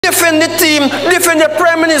defend the team, defend the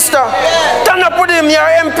Prime Minister. Turn up with him, your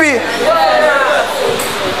MP.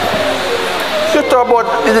 You talk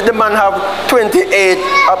about the man have 28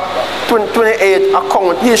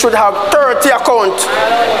 accounts. He should have 30 accounts.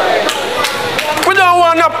 We don't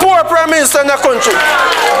want a poor Prime Minister in the country.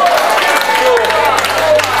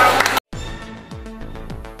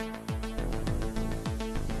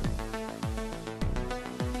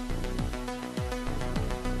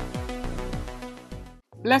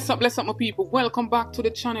 Bless up my people. Welcome back to the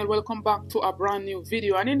channel. Welcome back to a brand new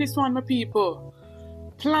video. And in this one, my people,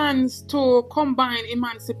 plans to combine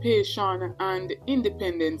Emancipation and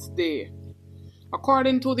Independence Day.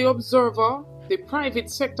 According to the Observer, the private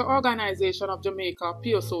sector organization of Jamaica,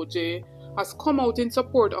 PSOJ, has come out in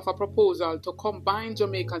support of a proposal to combine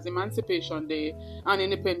Jamaica's Emancipation Day and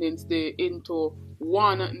Independence Day into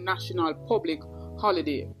one national public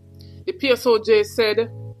holiday. The PSOJ said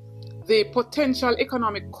the potential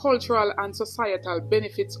economic, cultural, and societal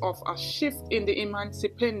benefits of a shift in the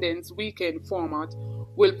Emancipendence weekend format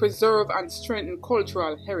will preserve and strengthen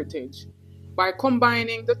cultural heritage. By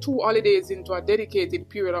combining the two holidays into a dedicated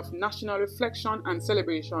period of national reflection and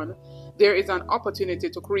celebration, there is an opportunity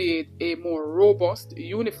to create a more robust,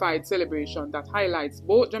 unified celebration that highlights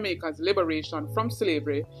both Jamaica's liberation from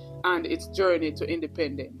slavery and its journey to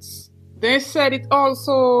independence. They said it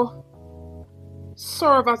also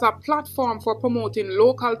serve as a platform for promoting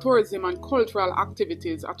local tourism and cultural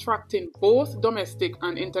activities, attracting both domestic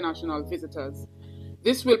and international visitors.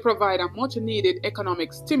 This will provide a much needed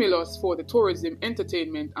economic stimulus for the tourism,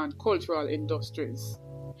 entertainment, and cultural industries.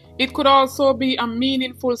 It could also be a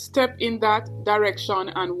meaningful step in that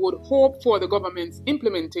direction and would hope for the government's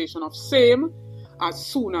implementation of same as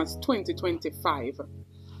soon as 2025.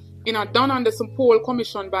 In a Don Anderson poll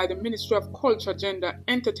commissioned by the Ministry of Culture, Gender,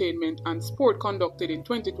 Entertainment and Sport conducted in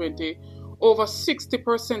 2020, over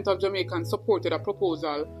 60% of Jamaicans supported a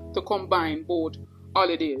proposal to combine both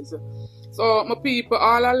holidays. So my people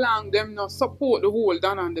all along them not support the whole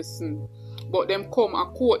Don Anderson, but them come a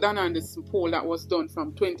quote Don Anderson poll that was done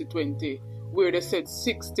from 2020 where they said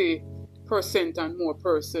 60% and more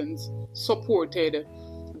persons supported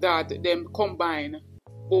that them combine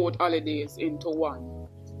both holidays into one.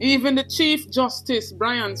 Even the Chief Justice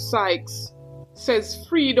Brian Sykes says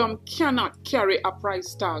freedom cannot carry a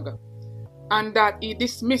price tag, and that he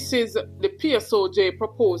dismisses the PSOJ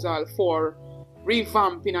proposal for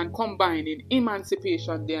revamping and combining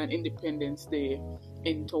Emancipation Day and Independence Day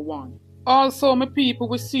into one. Also, my people,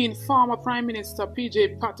 we've seen former Prime Minister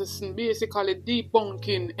PJ Patterson basically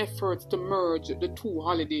debunking efforts to merge the two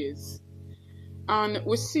holidays. And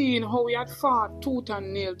we've seen how he had fought tooth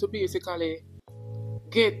and nail to basically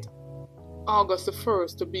get August the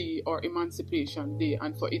 1st to be our Emancipation Day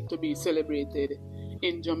and for it to be celebrated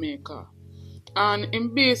in Jamaica. And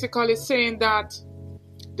in basically saying that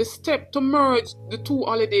the step to merge the two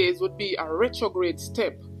holidays would be a retrograde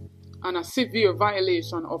step and a severe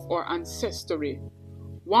violation of our ancestry.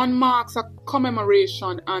 One marks a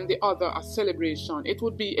commemoration and the other a celebration. It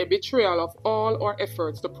would be a betrayal of all our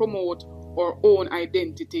efforts to promote our own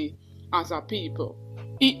identity as a people.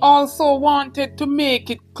 He also wanted to make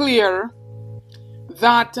it clear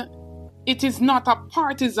that it is not a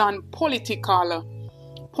partisan political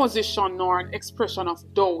position nor an expression of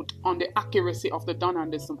doubt on the accuracy of the Don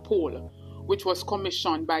Anderson poll, which was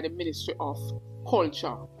commissioned by the Ministry of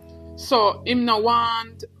Culture. So him no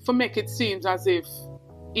want to make it seem as if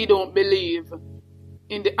he don't believe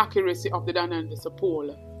in the accuracy of the Don Anderson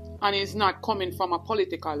poll, and he's not coming from a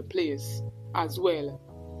political place as well.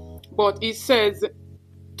 But he says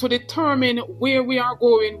to determine where we are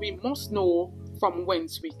going, we must know from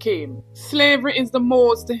whence we came. Slavery is the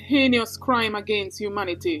most heinous crime against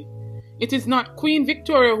humanity. It is not Queen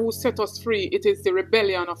Victoria who set us free, it is the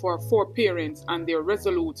rebellion of our foreparents and their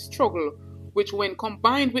resolute struggle, which when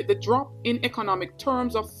combined with the drop in economic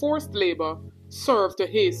terms of forced labor, served to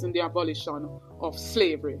hasten the abolition of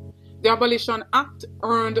slavery. The Abolition Act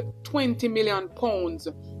earned £20 million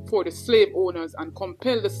for the slave owners and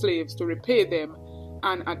compelled the slaves to repay them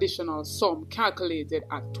an additional sum calculated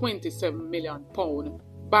at £27 million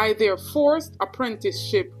by their forced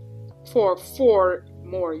apprenticeship for 4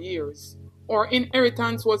 more years. Our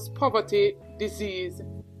inheritance was poverty, disease,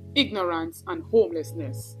 ignorance, and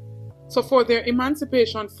homelessness. So for their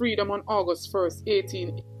emancipation freedom on August 1st,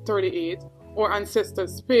 1838, our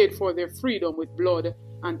ancestors paid for their freedom with blood,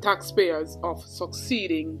 and taxpayers of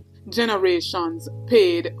succeeding generations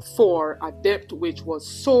paid for a debt which was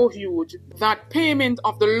so huge that payment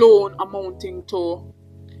of the loan amounting to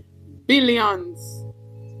billions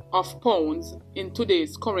of pounds in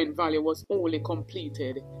today's current value was only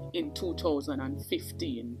completed in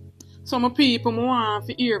 2015. So my people, I want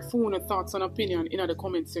to hear your thoughts and opinion in the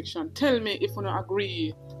comment section. Tell me if you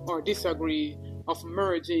agree or disagree of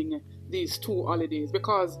merging these two holidays,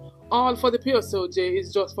 because all for the PSOJ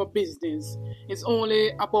is just for business. It's only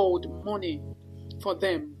about money for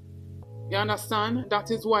them. You understand? That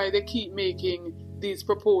is why they keep making these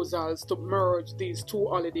proposals to merge these two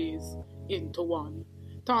holidays into one.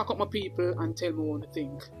 Talk up my people and tell me what you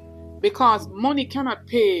think. Because money cannot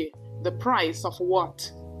pay the price of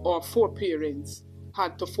what our foreparents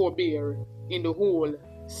had to forbear in the whole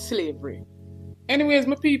slavery. Anyways,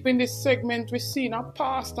 my people, in this segment, we see a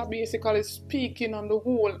pastor basically speaking on the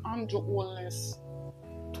whole Andrew Holness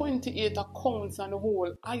 28 accounts and the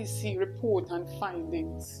whole IC report and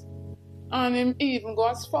findings. And him even go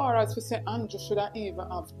as far as to say Andrew should have even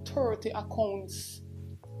have 30 accounts.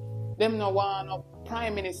 Them no one of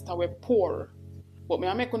prime minister were poor. But me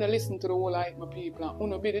I make you listen to the whole life, my people,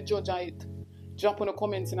 and you be the judge of it. Drop on the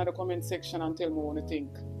comments in the comment section and tell me what you think.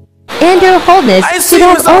 Andrew Holness should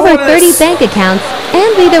have over 30 bank accounts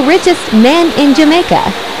and be the richest man in Jamaica.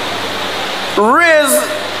 Raise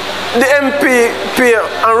the MP pay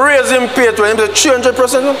and raise him pay to him 300%?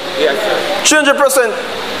 Yes, sir. 300%.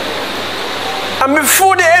 And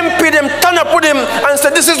before the MP them turn up with him and say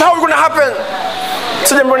this is how it's going to happen.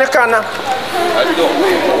 See them run the corner.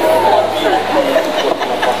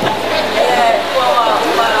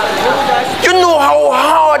 You know how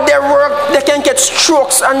hard they work. They can get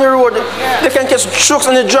strokes on the road. They can get strokes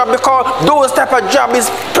on the job because those type of job is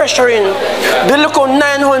pressuring. They look on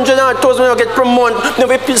 900 and 1,000 when you get promoted. They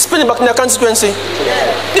will spend it back in their constituency.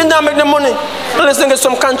 They don't make the money unless they get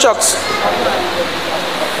some contracts.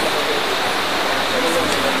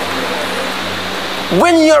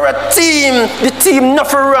 When you're a team, the team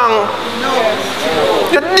nothing wrong.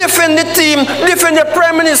 You defend the team, defend the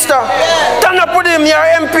Prime Minister. Turn up with him, you're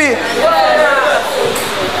MP.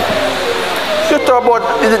 You talk about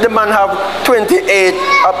the man have 28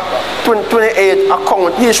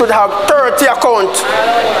 accounts. He should have 30 accounts.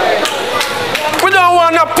 We don't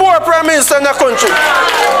want a poor Prime Minister in the country.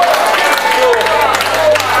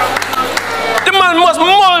 The man must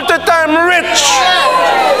multi-time rich.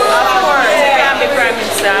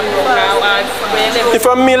 If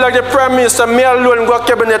I me like the Prime Minister, me alone go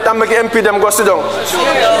cabinet and make MP them go sit down.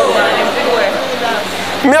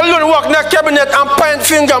 Me alone walk in the cabinet and point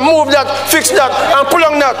finger, move that, fix that, and pull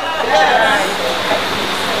on that.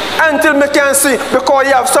 Until me can see, because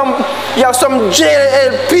you have some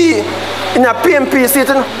JLP in a PMP seat,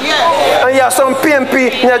 and you have some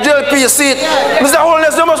PMP in a JLP seat. Mr.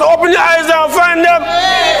 Holness, you must open your eyes and find them.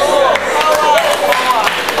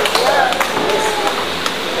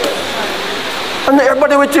 And not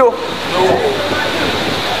everybody with you. No.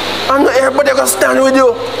 And not everybody can stand with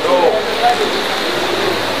you. No.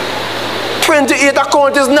 28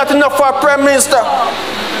 accounts is not enough for a Prime Minister.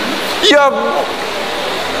 You have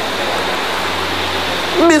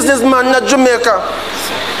businessman in Jamaica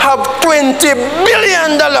have $20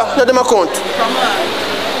 billion in them account.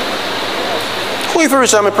 Who if you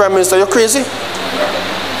reach out, my Prime Minister? You're crazy?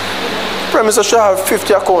 Prime Minister should have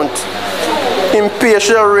 50 accounts. In pay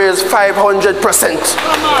should raise 500%.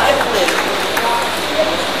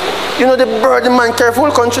 You know the burden man carry for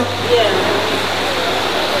the country? Yeah.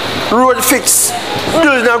 Road fix,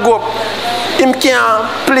 building a go up. Him can't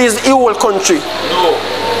please the whole country. No.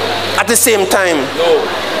 At the same time. No.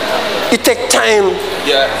 It take time.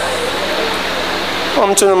 Yeah.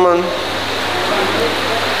 Come to the man.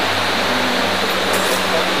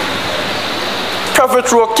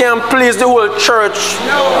 Prophet Row can't please the whole church.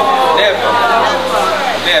 No. Never.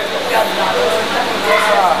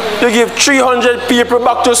 You give 300 people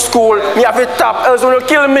back to school, me have to tap, else when you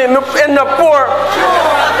kill me, me end up poor.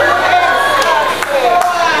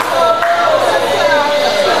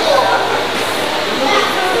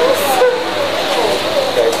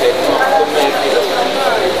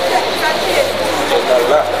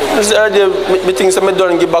 This is the idea, me think I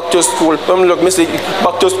don't give back to school. Look, me say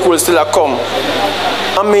back to school still a come.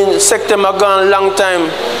 I mean, September gone a long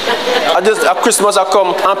time. At Christmas I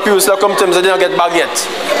come and people still come to me, so they don't get bag yet.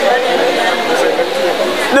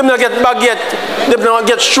 They don't get bag yet. They don't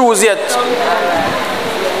get shoes yet.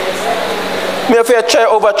 Me have to try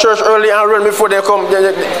over church early and run before they come.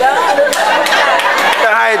 They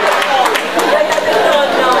hide.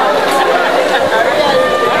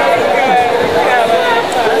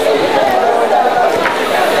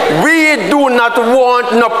 We do not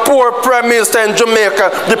want no poor Prime Minister in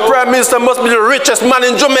Jamaica. The Prime Minister must be the richest man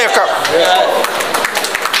in Jamaica.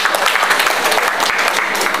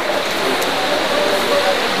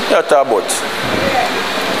 That's about.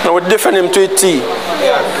 And we defend him to a T.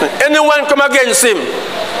 Anyone come against him,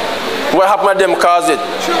 what happened to them cause it?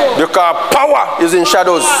 Because power is in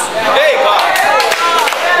shadows.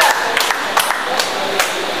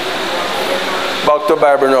 Back to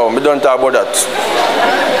Bible now. We don't talk about that.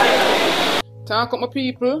 Talk up my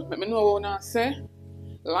people. Let me know what I say.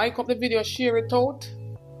 Like up the video, share it out.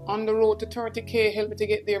 On the road to 30K, help me to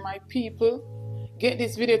get there, my people. Get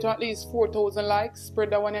this video to at least 4,000 likes. Spread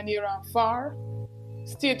that one near and far.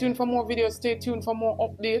 Stay tuned for more videos. Stay tuned for more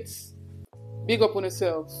updates. Big up on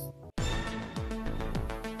yourselves.